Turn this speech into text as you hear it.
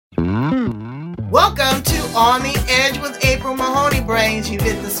Welcome to On the Edge with April Mahoney Brains. You've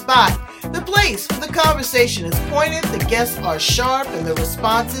hit the spot. The place where the conversation is pointed, the guests are sharp, and the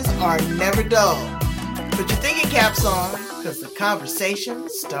responses are never dull. Put your thinking caps on, because the conversation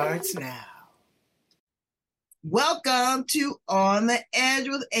starts now. Welcome to On the Edge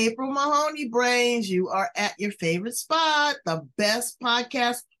with April Mahoney Brains. You are at your favorite spot, the best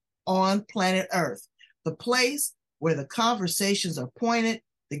podcast on planet Earth. The place where the conversations are pointed,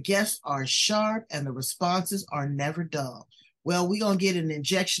 the guests are sharp, and the responses are never dull. Well, we're going to get an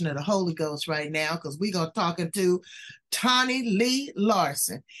injection of the Holy Ghost right now because we're going to talking to Tonni Lea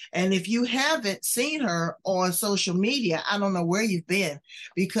Larson. And if you haven't seen her on social media, I don't know where you've been,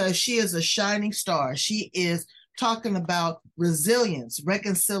 because she is a shining star. She is talking about resilience,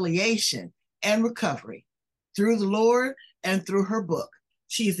 reconciliation, and recovery through the Lord and through her book.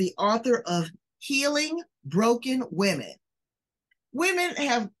 She's the author of Healing Broken Women. Women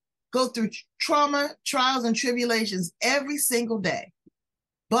go through trauma, trials, and tribulations every single day.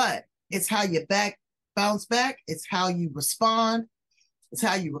 But it's how you bounce back. It's how you respond. It's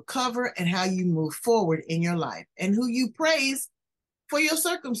how you recover and how you move forward in your life, and who you praise for your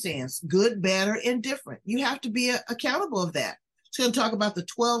circumstance, good, bad, or indifferent. You have to be accountable of that. She's going to talk about the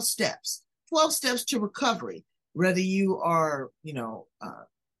 12 steps to recovery, whether you are,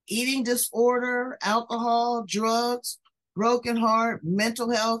 eating disorder, alcohol, drugs, broken heart, mental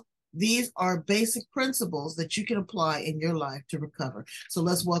health. These are basic principles that you can apply in your life to recover. So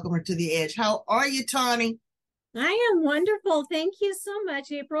let's welcome her to the edge. How are you, Tonni? I am wonderful. Thank you so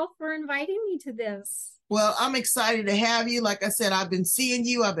much, April, for inviting me to this. Well, I'm excited to have you. Like I said, I've been seeing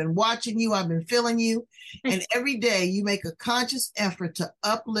you, I've been watching you, I've been feeling you. And every day you make a conscious effort to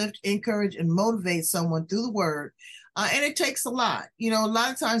uplift, encourage, and motivate someone through the word. And it takes a lot. A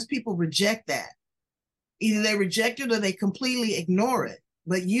lot of times people reject that. Either they reject it or they completely ignore it.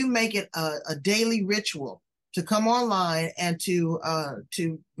 But you make it a daily ritual to come online and to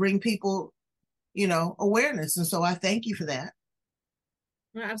bring people, awareness. And so I thank you for that.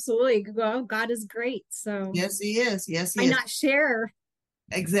 Absolutely. Well, God is great. So yes, he is. Yes, he why is. not share?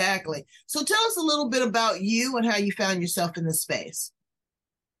 Exactly. So tell us a little bit about you and how you found yourself in this space.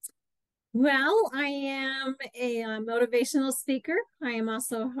 Well, I am a motivational speaker. I am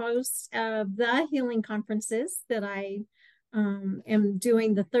also a host of the healing conferences that I am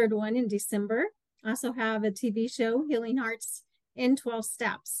doing the third one in December. I also have a TV show, Healing Hearts in 12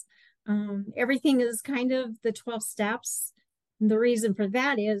 Steps. Everything is kind of the 12 steps. The reason for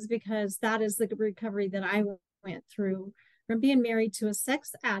that is because that is the recovery that I went through from being married to a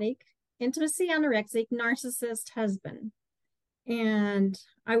sex addict, intimacy anorexic, narcissist husband. And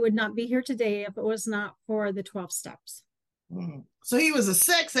I would not be here today if it was not for the 12 steps. So he was a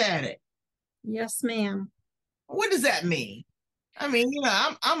sex addict? Yes, ma'am. What does that mean? I mean,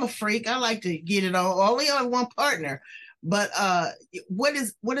 I'm a freak. I like to get it only on one partner. But what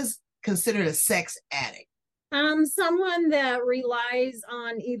is considered a sex addict? Someone that relies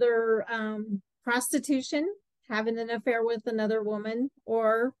on either prostitution, having an affair with another woman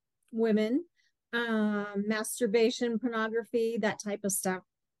or women, masturbation, pornography, that type of stuff.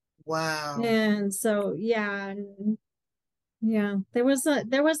 Wow. And so yeah, there was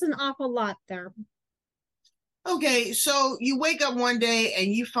an awful lot there. Okay, so you wake up one day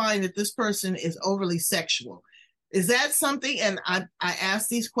and you find that this person is overly sexual. Is that something, and I ask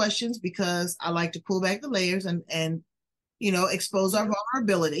these questions because I like to pull back the layers and expose our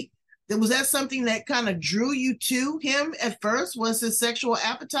vulnerability. Was that something that kind of drew you to him at first? Was his sexual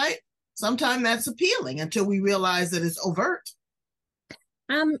appetite? Sometimes that's appealing until we realize that it's overt.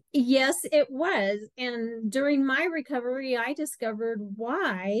 Yes, it was. And during my recovery, I discovered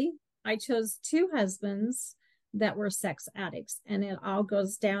why I chose two husbands that were sex addicts. And it all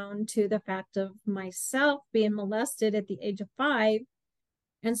goes down to the fact of myself being molested at the age of 5.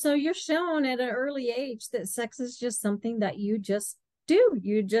 And so you're shown at an early age that sex is just something that you just do.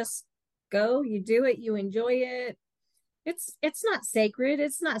 You just go, you do it, you enjoy it. It's not sacred.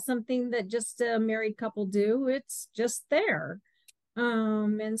 It's not something that just a married couple do. It's just there.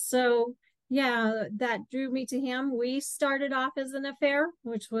 And so, yeah, that drew me to him. We started off as an affair,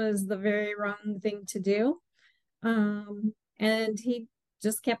 which was the very wrong thing to do. And he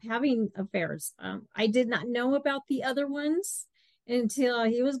just kept having affairs. I did not know about the other ones until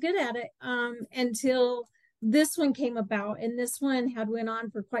he was good at it, until this one came about, and this one had went on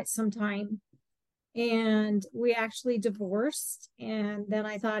for quite some time. And we actually divorced, and then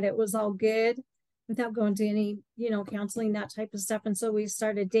I thought it was all good without going to any, counseling, that type of stuff. And so we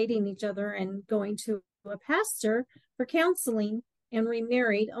started dating each other and going to a pastor for counseling and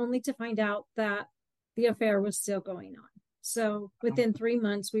remarried, only to find out that the affair was still going on. So within 3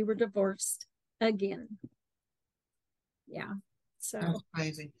 months, we were divorced. again. Yeah. So that's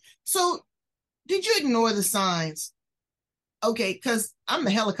crazy. So did you ignore the signs? Okay, because I'm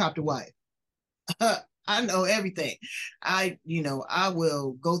the helicopter wife. I know everything. I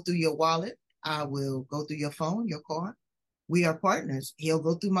will go through your wallet. I will go through your phone, your car. We are partners. He'll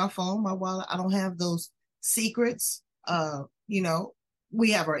go through my phone, my wallet. I don't have those secrets.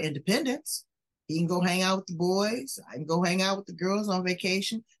 We have our independence. He can go hang out with the boys. I can go hang out with the girls on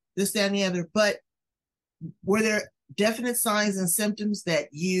vacation, this, that, and the other. But were there definite signs and symptoms that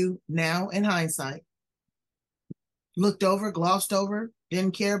you now, in hindsight, looked over, glossed over,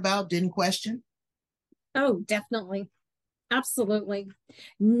 didn't care about, didn't question? oh, definitely. Absolutely.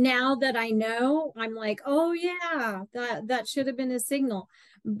 Now that I know, I'm like, oh yeah, that should have been a signal.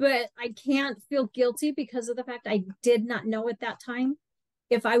 But I can't feel guilty because of the fact I did not know at that time.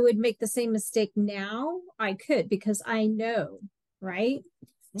 If I would make the same mistake now, I could because I know, right?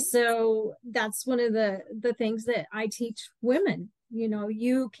 So that's one of the things that I teach women.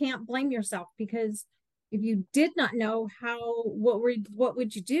 You can't blame yourself because if you did not know what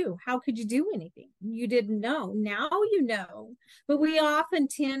would you do? How could you do anything? You didn't know. Now you know. But we often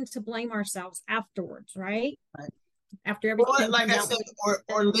tend to blame ourselves afterwards, right? Right. After Or, everything like comes I out. said,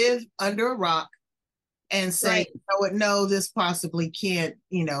 or live under a rock and say, Right. you know what, no, this possibly can't,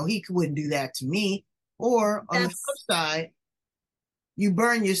 he wouldn't do that to me. Or on the flip That's side, you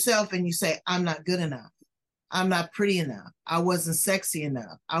burn yourself and you say, I'm not good enough. I'm not pretty enough. I wasn't sexy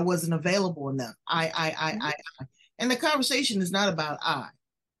enough. I wasn't available enough. I. And the conversation is not about I.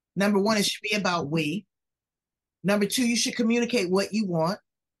 Number one, it should be about we. Number two, you should communicate what you want.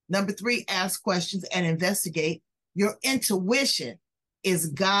 Number three, ask questions and investigate. Your intuition is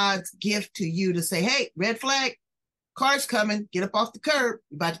God's gift to you to say, hey, red flag, car's coming, get up off the curb,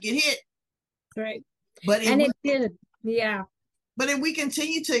 you're about to get hit. right. But And it did. Yeah. but if we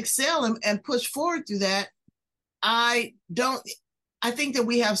continue to excel and push forward through that, I think that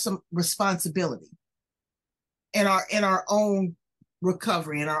we have some responsibility in our own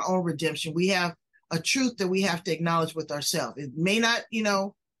recovery, in our own redemption. We have a truth that we have to acknowledge with ourselves. It may not,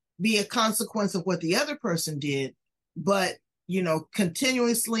 be a consequence of what the other person did, but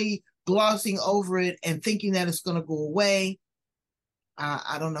continuously glossing over it and thinking that it's going to go away.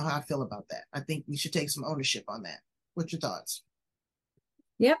 I don't know how I feel about that. I think we should take some ownership on that. What's your thoughts?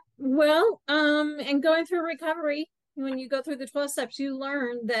 Yep. Well, and going through recovery, when you go through the 12 steps, you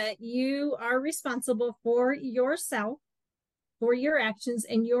learn that you are responsible for yourself, for your actions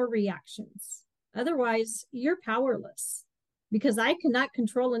and your reactions. Otherwise, you're powerless because I cannot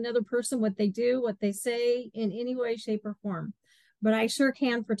control another person, what they do, what they say in any way, shape, or form. But I sure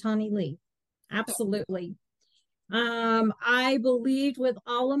can for Tonni Lee. Absolutely. I believed with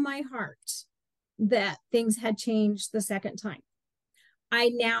all of my heart that things had changed the second time. I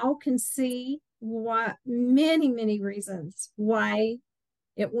now can see what many reasons why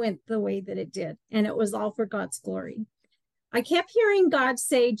it went the way that it did. And it was all for God's glory. I kept hearing God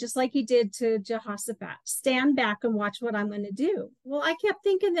say, just like he did to Jehoshaphat, stand back and watch what I'm going to do. Well, I kept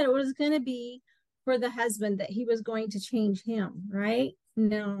thinking that it was going to be for the husband, that he was going to change him, right?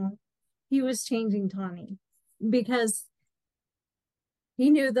 No, he was changing Tonni because he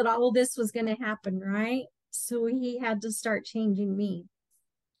knew that all of this was going to happen, right? So he had to start changing me.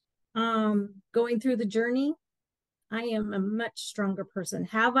 Going through the journey, I am a much stronger person.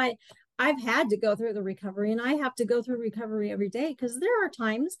 I've had to go through the recovery, and I have to go through recovery every day because there are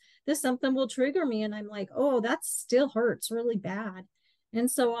times that something will trigger me and I'm like, oh, that still hurts really bad.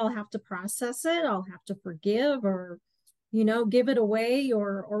 And so I'll have to process it. I'll have to forgive or, give it away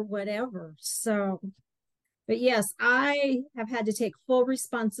or whatever. So, but yes, I have had to take full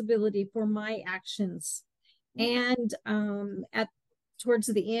responsibility for my actions. And at towards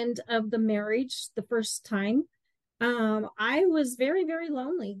the end of the marriage, the first time, I was very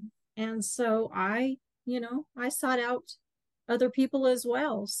lonely. And so I sought out other people as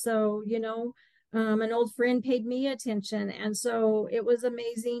well. So, an old friend paid me attention. And so it was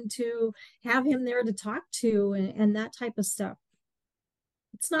amazing to have him there to talk to and that type of stuff.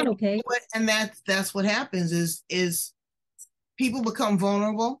 It's not okay. And that's what happens is people become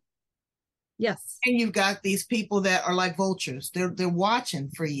vulnerable. Yes. And you've got these people that are like vultures. They're watching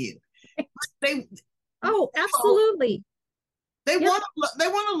for you. They absolutely. They yep. want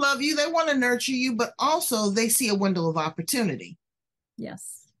to love you. They want to nurture you, but also they see a window of opportunity.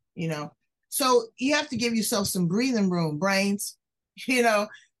 Yes. So you have to give yourself some breathing room, brains.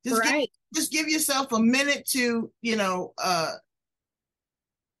 Just give yourself a minute to,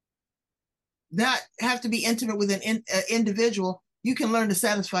 not have to be intimate with an individual. You can learn to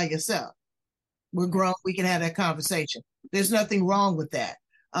satisfy yourself. We're grown. We can have that conversation. There's nothing wrong with that.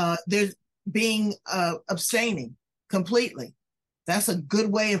 being abstaining completely. That's a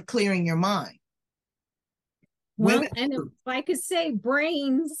good way of clearing your mind. Well, and if I could say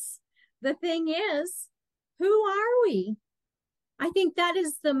brains, the thing is, who are we? I think that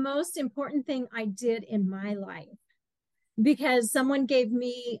is the most important thing I did in my life, because someone gave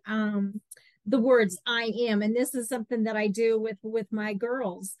me the words I am. And this is something that I do with my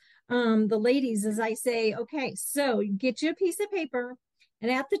girls, the ladies, as I say, okay, so get you a piece of paper and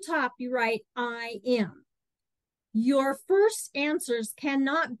at the top you write I am. Your first answers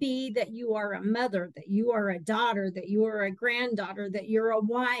cannot be that you are a mother, that you are a daughter, that you are a granddaughter, that you're a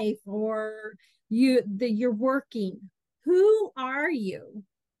wife, or that you're working. Who are you?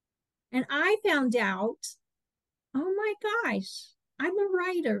 And I found out, oh my gosh, I'm a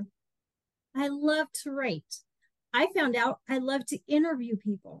writer. I love to write. I found out I love to interview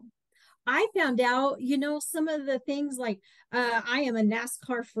people. I found out, some of the things like I am a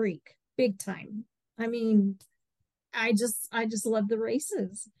NASCAR freak, big time. I mean, I just love the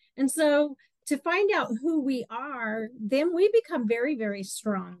races. And so to find out who we are, then we become very, very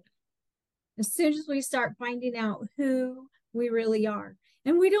strong. As soon as we start finding out who we really are.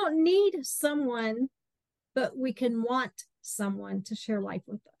 And we don't need someone, but we can want someone to share life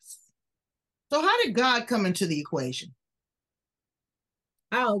with us. So how did God come into the equation?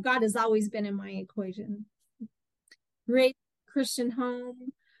 Oh, God has always been in my equation. Great Christian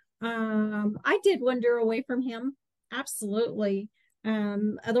home. I did wander away from him. Absolutely.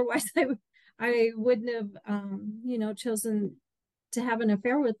 Otherwise I wouldn't have, chosen to have an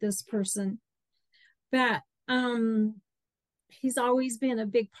affair with this person. But he's always been a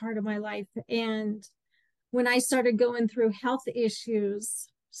big part of my life. And when I started going through health issues,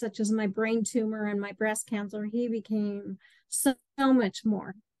 such as my brain tumor and my breast cancer, he became so much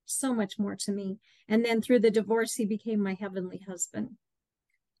more to me. And then through the divorce, he became my heavenly husband.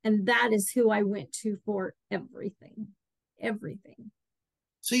 And that is who I went to for everything.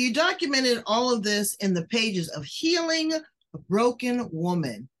 So you documented all of this in the pages of Healing a Broken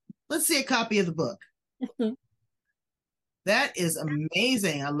Woman. Let's see a copy of the book. That is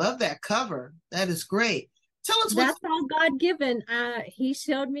amazing. I love that cover. That is great. Tell us that's all God given. He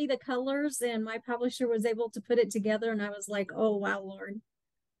showed me the colors and my publisher was able to put it together. And I was like, oh, wow, Lord.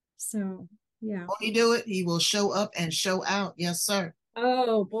 So, yeah. When you do it, he will show up and show out. Yes, sir.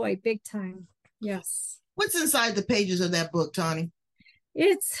 Oh, boy, big time. Yes. What's inside the pages of that book, Tonni?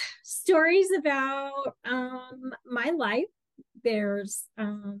 It's stories about my life. There's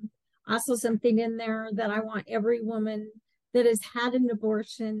also something in there that I want every woman that has had an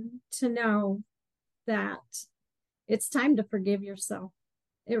abortion to know, that it's time to forgive yourself.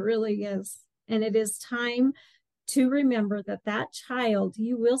 It really is. And it is time to remember that child,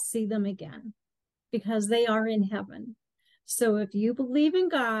 you will see them again because they are in heaven. So if you believe in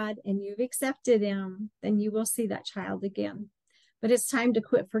God and you've accepted him, then you will see that child again. But it's time to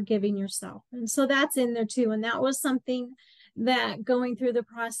quit forgiving yourself. And so that's in there too. And that was something that going through the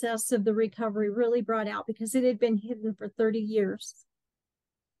process of the recovery really brought out, because it had been hidden for 30 years.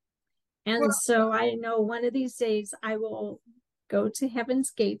 And so I know one of these days I will go to heaven's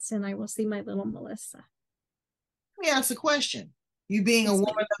gates and I will see my little Melissa. Let me ask a question. You being a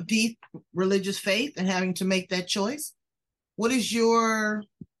woman of deep religious faith and having to make that choice, what is your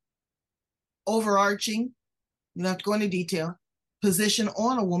overarching, you don't have to go into detail, position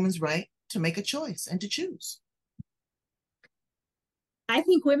on a woman's right to make a choice and to choose? I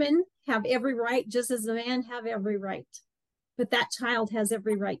think women have every right, just as a man have every right. But that child has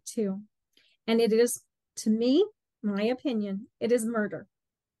every right too. And it is, to me, my opinion, it is murder.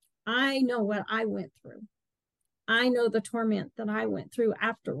 I know what I went through. I know the torment that I went through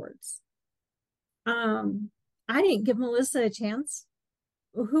afterwards. I didn't give Melissa a chance.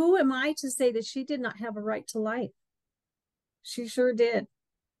 Who am I to say that she did not have a right to life? She sure did.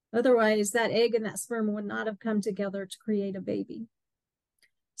 Otherwise, that egg and that sperm would not have come together to create a baby.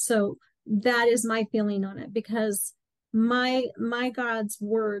 So that is my feeling on it, because my God's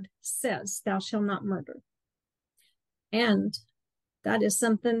word says, thou shalt not murder. And that is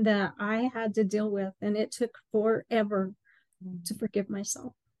something that I had to deal with, and it took forever to forgive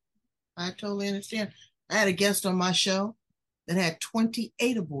myself. I totally understand. I had a guest on my show that had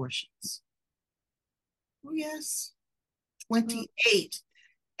 28 abortions. Oh, yes, 28.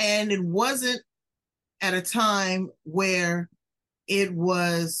 And it wasn't at a time where it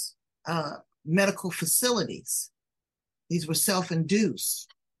was medical facilities. These were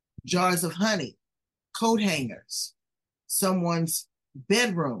self-induced, jars of honey, coat hangers, someone's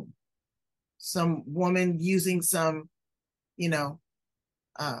bedroom, some woman using some,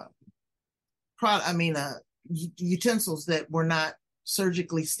 utensils that were not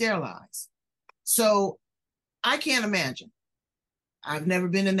surgically sterilized. So I can't imagine. I've never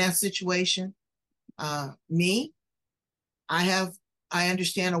been in that situation. Me, I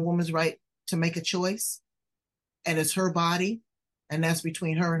understand a woman's right to make a choice, and it's her body, and that's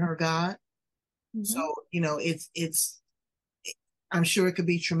between her and her God. Mm-hmm. So, I'm sure it could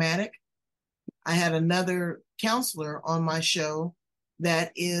be traumatic. I had another counselor on my show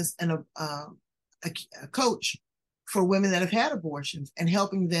that is a coach for women that have had abortions and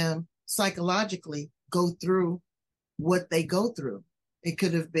helping them psychologically go through what they go through. It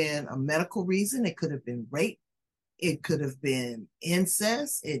could have been a medical reason. It could have been rape. It could have been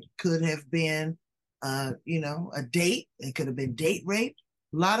incest. It could have been, a date. It could have been date rape.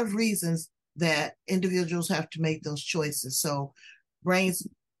 A lot of reasons that individuals have to make those choices. So, brains,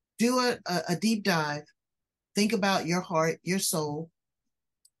 do a deep dive. Think about your heart, your soul.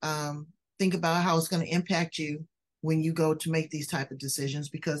 Think about how it's going to impact you when you go to make these type of decisions,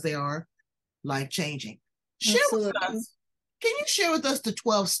 because they are life-changing. Share with us. Can you share with us the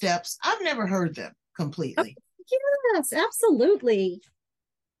 12 steps? I've never heard them completely. Yes, absolutely.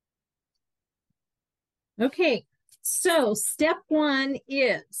 Okay, so step 1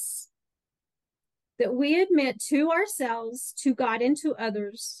 is that we admit to ourselves, to God, and to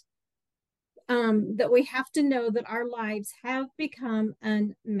others that we have to know that our lives have become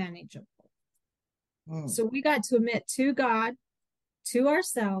unmanageable. So we got to admit to God, to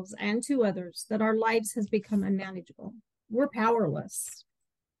ourselves, and to others that our lives has become unmanageable. We're powerless.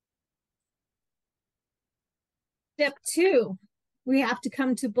 Step 2, we have to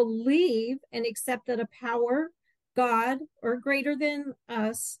come to believe and accept that a power, God, or greater than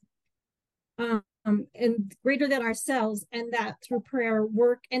us, and greater than ourselves, and that through prayer,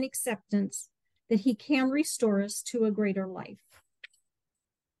 work, and acceptance, that he can restore us to a greater life.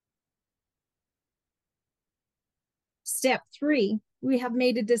 Step 3, we have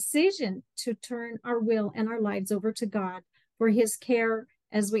made a decision to turn our will and our lives over to God for his care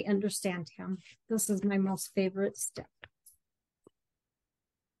as we understand him. This is my most favorite step.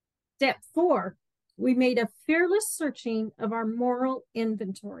 Step 4, we made a fearless searching of our moral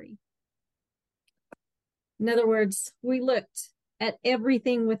inventory. In other words, we looked at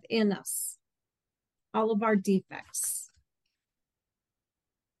everything within us, all of our defects.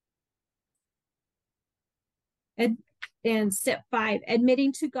 And step 5,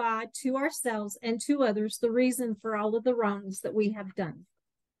 admitting to God, to ourselves, and to others the reason for all of the wrongs that we have done.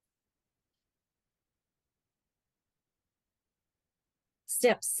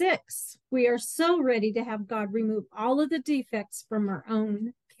 Step 6, we are so ready to have God remove all of the defects from our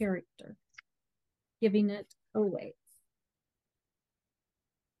own character, giving it away.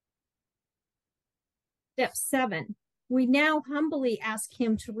 Step 7, we now humbly ask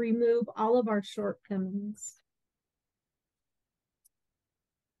him to remove all of our shortcomings.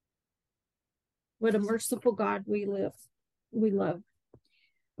 What a merciful God we love.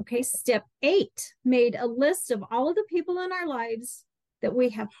 Okay, step 8, made a list of all of the people in our lives that we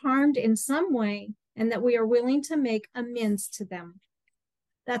have harmed in some way and that we are willing to make amends to them.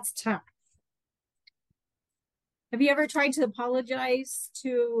 That's tough. Have you ever tried to apologize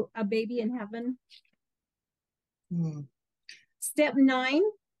to a baby in heaven? Step 9,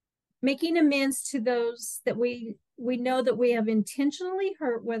 making amends to those that we know that we have intentionally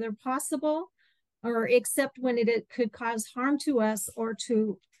hurt, whether possible, or except when it could cause harm to us or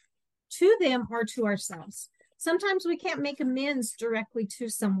to them or to ourselves. Sometimes we can't make amends directly to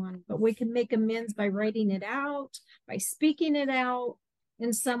someone, but we can make amends by writing it out, by speaking it out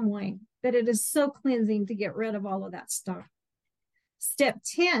in some way, that it is so cleansing to get rid of all of that stuff. Step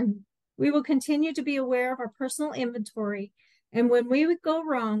 10, we will continue to be aware of our personal inventory, and when we would go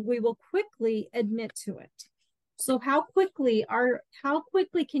wrong, we will quickly admit to it. So how quickly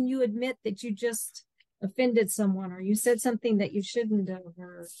can you admit that you just offended someone, or you said something that you shouldn't have,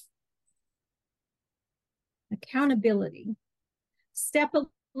 or accountability. Step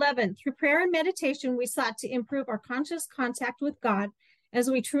 11, through prayer and meditation, we sought to improve our conscious contact with God as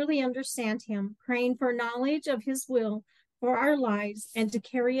we truly understand him, praying for knowledge of his will for our lives and to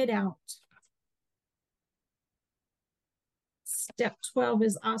carry it out. Step 12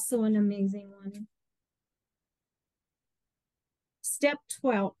 is also an amazing one. Step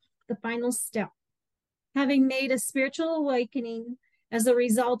 12, the final step. Having made a spiritual awakening as a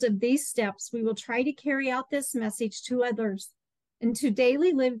result of these steps, we will try to carry out this message to others and to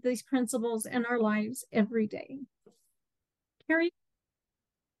daily live these principles in our lives every day. Carrie?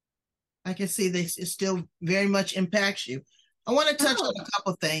 I can see this, it still very much impacts you. I want to touch on a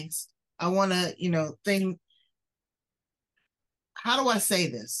couple things. I want to, think, how do I say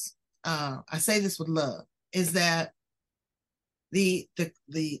this? I say this with love, is that the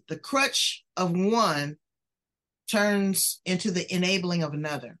crutch of one turns into the enabling of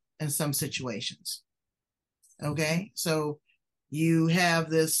another in some situations. Okay, so you have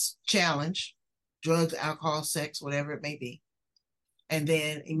this challenge, drugs, alcohol, sex, whatever it may be, and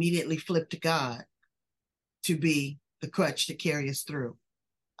then immediately flip to God to be the crutch to carry us through.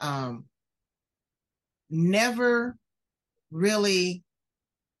 Never really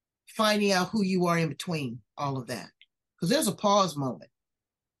finding out who you are in between all of that, because there's a pause moment.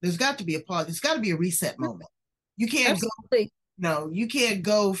 There's got to be a pause. There's got to be a reset moment. You can't Absolutely. you can't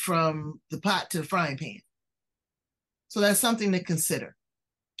go from the pot to the frying pan. So that's something to consider.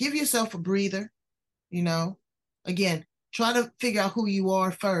 Give yourself a breather, again, try to figure out who you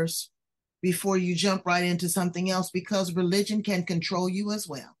are first before you jump right into something else, because religion can control you as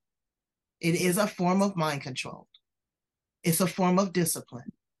well. It is a form of mind control. It's a form of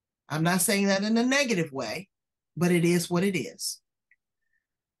discipline. I'm not saying that in a negative way, but it is what it is.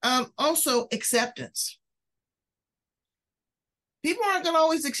 Also, acceptance. People aren't going to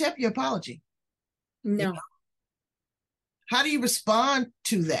always accept your apology. No. How do you respond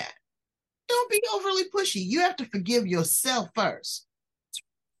to that? Don't be overly pushy. You have to forgive yourself first.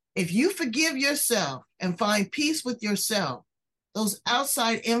 If you forgive yourself and find peace with yourself, those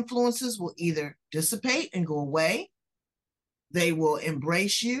outside influences will either dissipate and go away. They will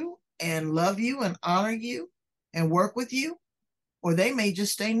embrace you and love you and honor you and work with you, or they may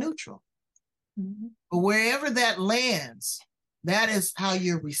just stay neutral. Mm-hmm. But wherever that lands, that is how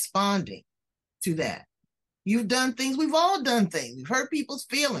you're responding to that. You've done things. We've all done things. We've hurt people's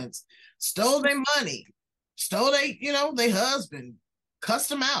feelings, stole their money, stole their husband, cussed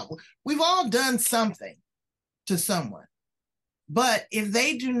them out. We've all done something to someone. But if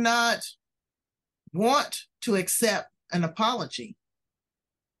they do not want to accept an apology,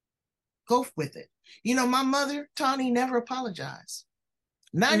 go with it. My mother, Tonni, never apologized.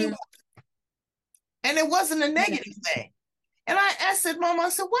 Not anymore. And it wasn't a negative thing. And I said, Mama, I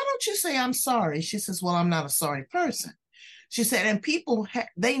said, why don't you say I'm sorry? She says, well, I'm not a sorry person. She said, and people,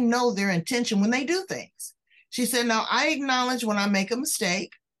 they know their intention when they do things. She said, now I acknowledge when I make a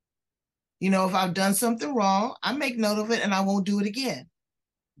mistake. If I've done something wrong, I make note of it and I won't do it again.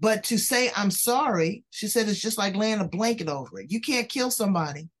 But to say I'm sorry, she said, it's just like laying a blanket over it. You can't kill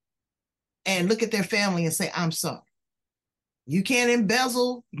somebody and look at their family and say, I'm sorry. You can't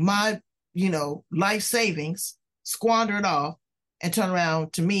embezzle my, life savings, squander it off, and turn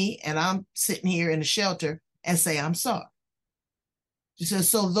around to me and I'm sitting here in the shelter and say, I'm sorry. She says,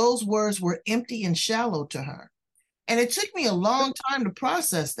 so those words were empty and shallow to her. And it took me a long time to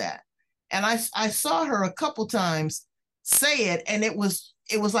process that. And I saw her a couple times say it, and it was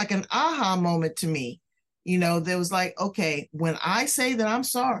like an aha moment to me. There was like, okay, when I say that I'm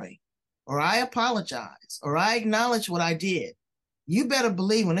sorry, or I apologize, or I acknowledge what I did, you better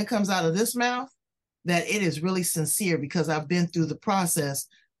believe when it comes out of this mouth that it is really sincere, because I've been through the process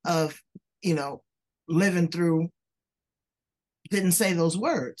of, living through, didn't say those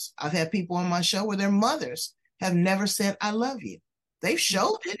words. I've had people on my show where their mothers have never said, I love you. They've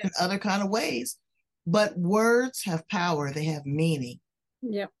showed it in other kind of ways, but words have power. They have meaning.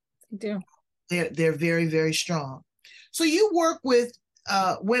 Yeah, they do. They're very, very strong. So you work with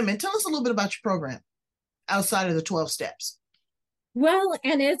women. Tell us a little bit about your program outside of the 12 steps. Well,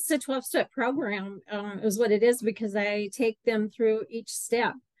 and it's a 12-step program is what it is, because I take them through each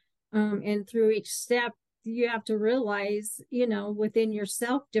step. And through each step, you have to realize, within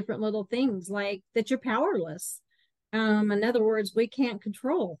yourself, different little things like that you're powerless. In other words, we can't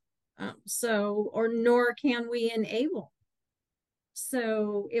control. Nor can we enable.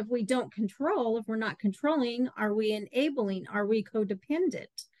 So if we don't control, if we're not controlling, are we enabling? Are we codependent?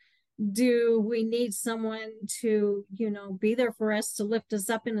 Do we need someone to, be there for us to lift us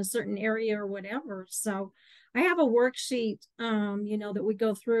up in a certain area or whatever? So I have a worksheet, that we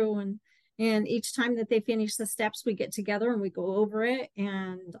go through, and each time that they finish the steps, we get together and we go over it,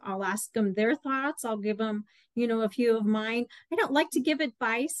 and I'll ask them their thoughts. I'll give them, a few of mine. I don't like to give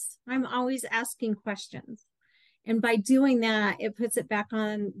advice. I'm always asking questions. And by doing that, it puts it back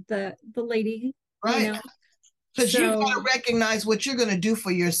on the lady, right? Because you got to recognize what you're going to do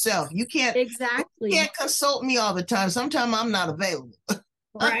for yourself. You can't consult me all the time. Sometimes I'm not available.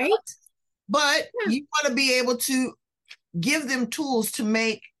 Right. But you want to be able to give them tools to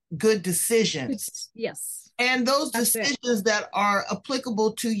make good decisions. Yes. And those decisions that are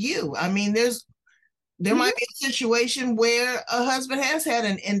applicable to you. I mean, there might be a situation where a husband has had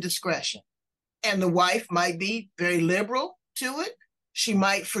an indiscretion, and the wife might be very liberal to it. She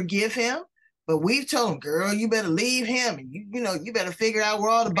might forgive him. But we've told him, girl, you better leave him. And you better figure out where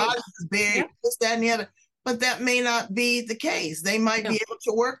all the bodies is buried, this, that, and the other. but that may not be the case. They might No. be able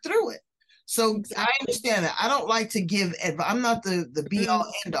to work through it. So Exactly. I understand that. I don't like to give advice. I'm not the be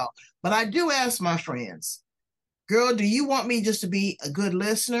all end all, but I do ask my friends, girl, do you want me just to be a good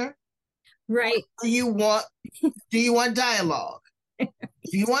listener? Right. Do you want dialogue?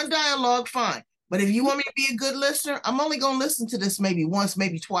 If you want dialogue, fine. But if you want me to be a good listener, I'm only going to listen to this maybe once,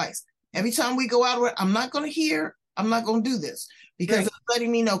 maybe twice. Every time we go out, I'm not going to hear, I'm not going to do this because Right. it's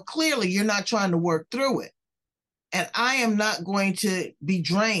letting me know clearly you're not trying to work through it. And I am not going to be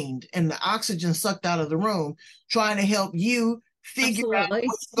drained and the oxygen sucked out of the room trying to help you figure out what Absolutely.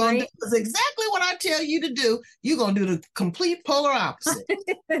 you're going to Right. do. Because exactly what I tell you to do, you're going to do the complete polar opposite.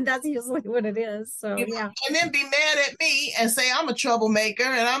 And that's usually what it is. So, You know, yeah. and then be mad at me and say I'm a troublemaker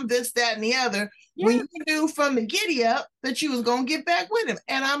and I'm this, that, and the other. When Yeah. you knew from the giddy up that you was going to get back with him.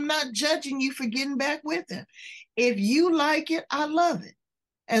 And I'm not judging you for getting back with him. If you like it, I love it.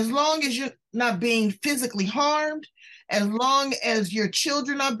 As long as you're not being physically harmed, as long as your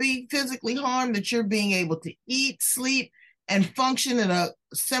children are being physically harmed, that you're being able to eat, sleep, and function in a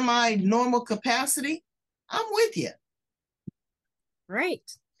semi-normal capacity, I'm with you. Right.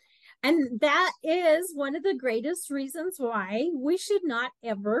 And that is one of the greatest reasons why we should not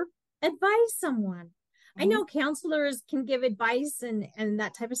ever advise someone. I know counselors can give advice and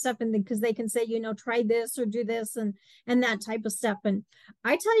that type of stuff, and because they can say, try this or do this and that type of stuff. And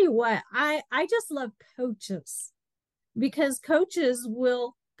I tell you what, I just love coaches, because coaches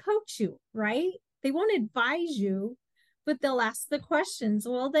will coach you, right? They won't advise you, but they'll ask the questions.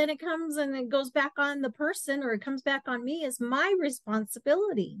 Well, then it comes and it goes back on the person, or it comes back on me as my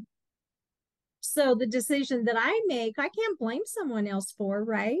responsibility. So the decision that I make, I can't blame someone else for,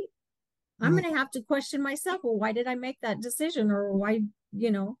 right? I'm going to have to question myself. Well, why did I make that decision? Or why,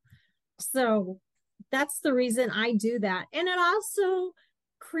 so that's the reason I do that. And it also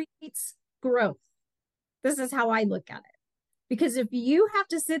creates growth. This is how I look at it. Because if you have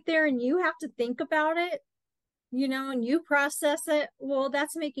to sit there and you have to think about it, and you process it, well,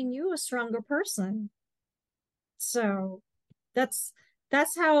 that's making you a stronger person. So that's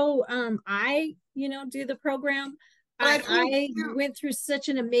how I do the program. I went through such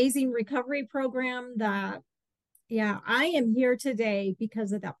an amazing recovery program that, yeah, I am here today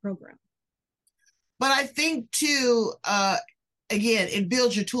because of that program. But I think too, again, it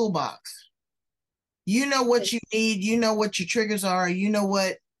builds your toolbox. You know what you need, you know what your triggers are, you know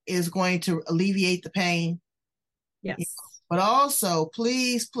what is going to alleviate the pain. Yes. But also,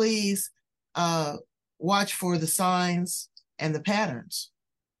 please, please watch for the signs and the patterns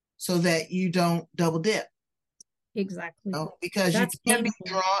so that you don't double dip. Exactly. Because you can be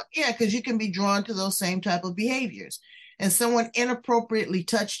drawn, because you can be drawn to those same type of behaviors. And someone inappropriately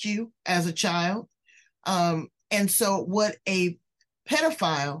touched you as a child. And so what a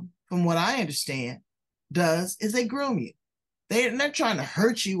pedophile, from what I understand, does is they groom you. They're not trying to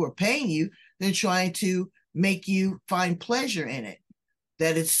hurt you or pain you. They're trying to make you find pleasure in it,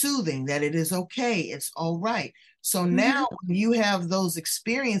 that it's soothing, that it is okay, it's all right. So now when you have those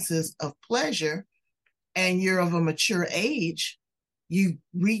experiences of pleasure and you're of a mature age, you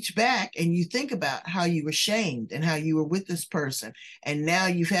reach back and you think about how you were shamed and how you were with this person. And now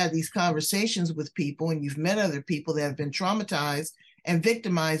you've had these conversations with people and you've met other people that have been traumatized and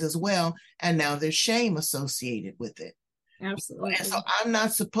victimized as well. And now there's shame associated with it. Absolutely. And so I'm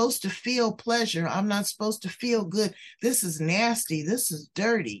not supposed to feel pleasure. I'm not supposed to feel good. This is nasty. This is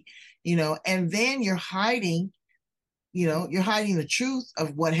dirty, and then you're hiding the truth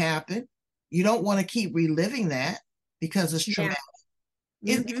of what happened. You don't want to keep reliving that because it's traumatic.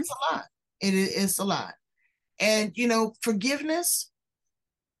 It's a lot. It's a lot. And, forgiveness.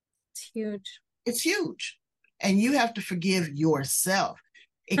 It's huge. It's huge. And you have to forgive yourself.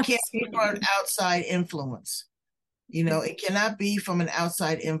 It can't be from an outside influence. It cannot be from an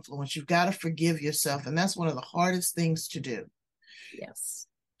outside influence. You've got to forgive yourself. And that's one of the hardest things to do. Yes.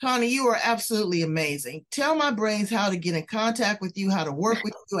 Tonni, you are absolutely amazing. Tell my brains how to get in contact with you, how to work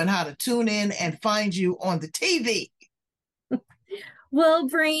with you, and how to tune in and find you on the TV. Well,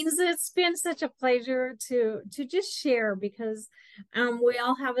 Brains, it's been such a pleasure to just share, because we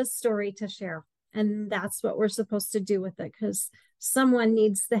all have a story to share. And that's what we're supposed to do with it, because someone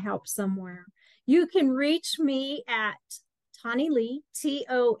needs the help somewhere. You can reach me at Tonni Lee,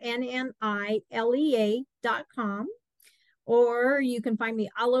 TonniLea.com, or you can find me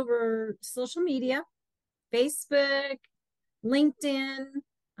all over social media, Facebook, LinkedIn,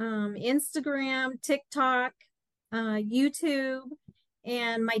 Instagram, TikTok, YouTube.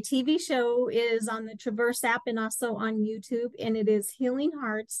 And my TV show is on the Traverse app and also on YouTube, and it is Healing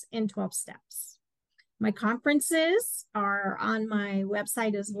Hearts in 12 Steps. My conferences are on my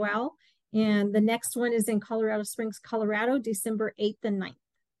website as well. And the next one is in Colorado Springs, Colorado, December 8th and 9th.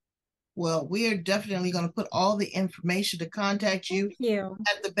 Well, we are definitely going to put all the information to contact you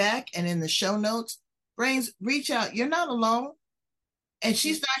at the back and in the show notes. Brains, reach out. You're not alone. And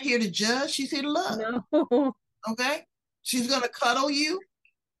she's not here to judge. She's here to love. No. Okay? She's going to cuddle you.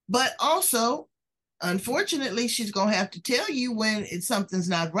 But also, unfortunately, she's going to have to tell you when something's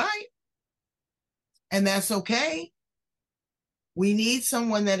not right. And that's okay. We need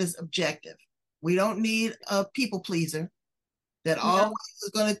someone that is objective. We don't need a people pleaser that always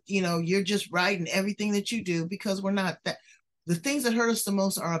is going to, you're just right in everything that you do, because we're not that. The things that hurt us the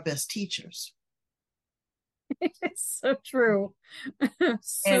most are our best teachers. It's so true.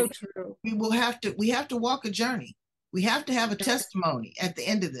 So and true. We have to walk a journey. We have to have a testimony at the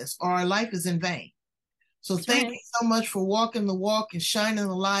end of this, or our life is in vain. So thank you so much for walking the walk and shining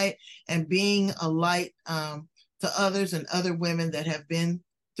the light and being a light to others and other women that have been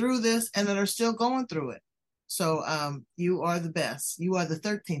through this and that are still going through it. So you are the best. You are the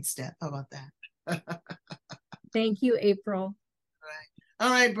 13th step. How about that? Thank you, April. All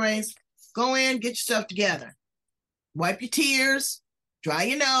right, Brains. Go in, get your stuff together. Wipe your tears, dry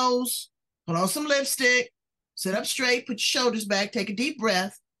your nose, put on some lipstick, sit up straight, put your shoulders back, take a deep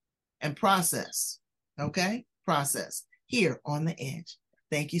breath, and process. Okay? Process here on the edge.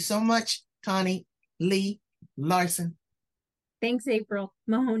 Thank you so much, Tonni Lea Larson. Thanks, April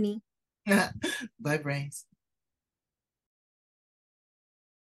Mahoney. Bye, Brains.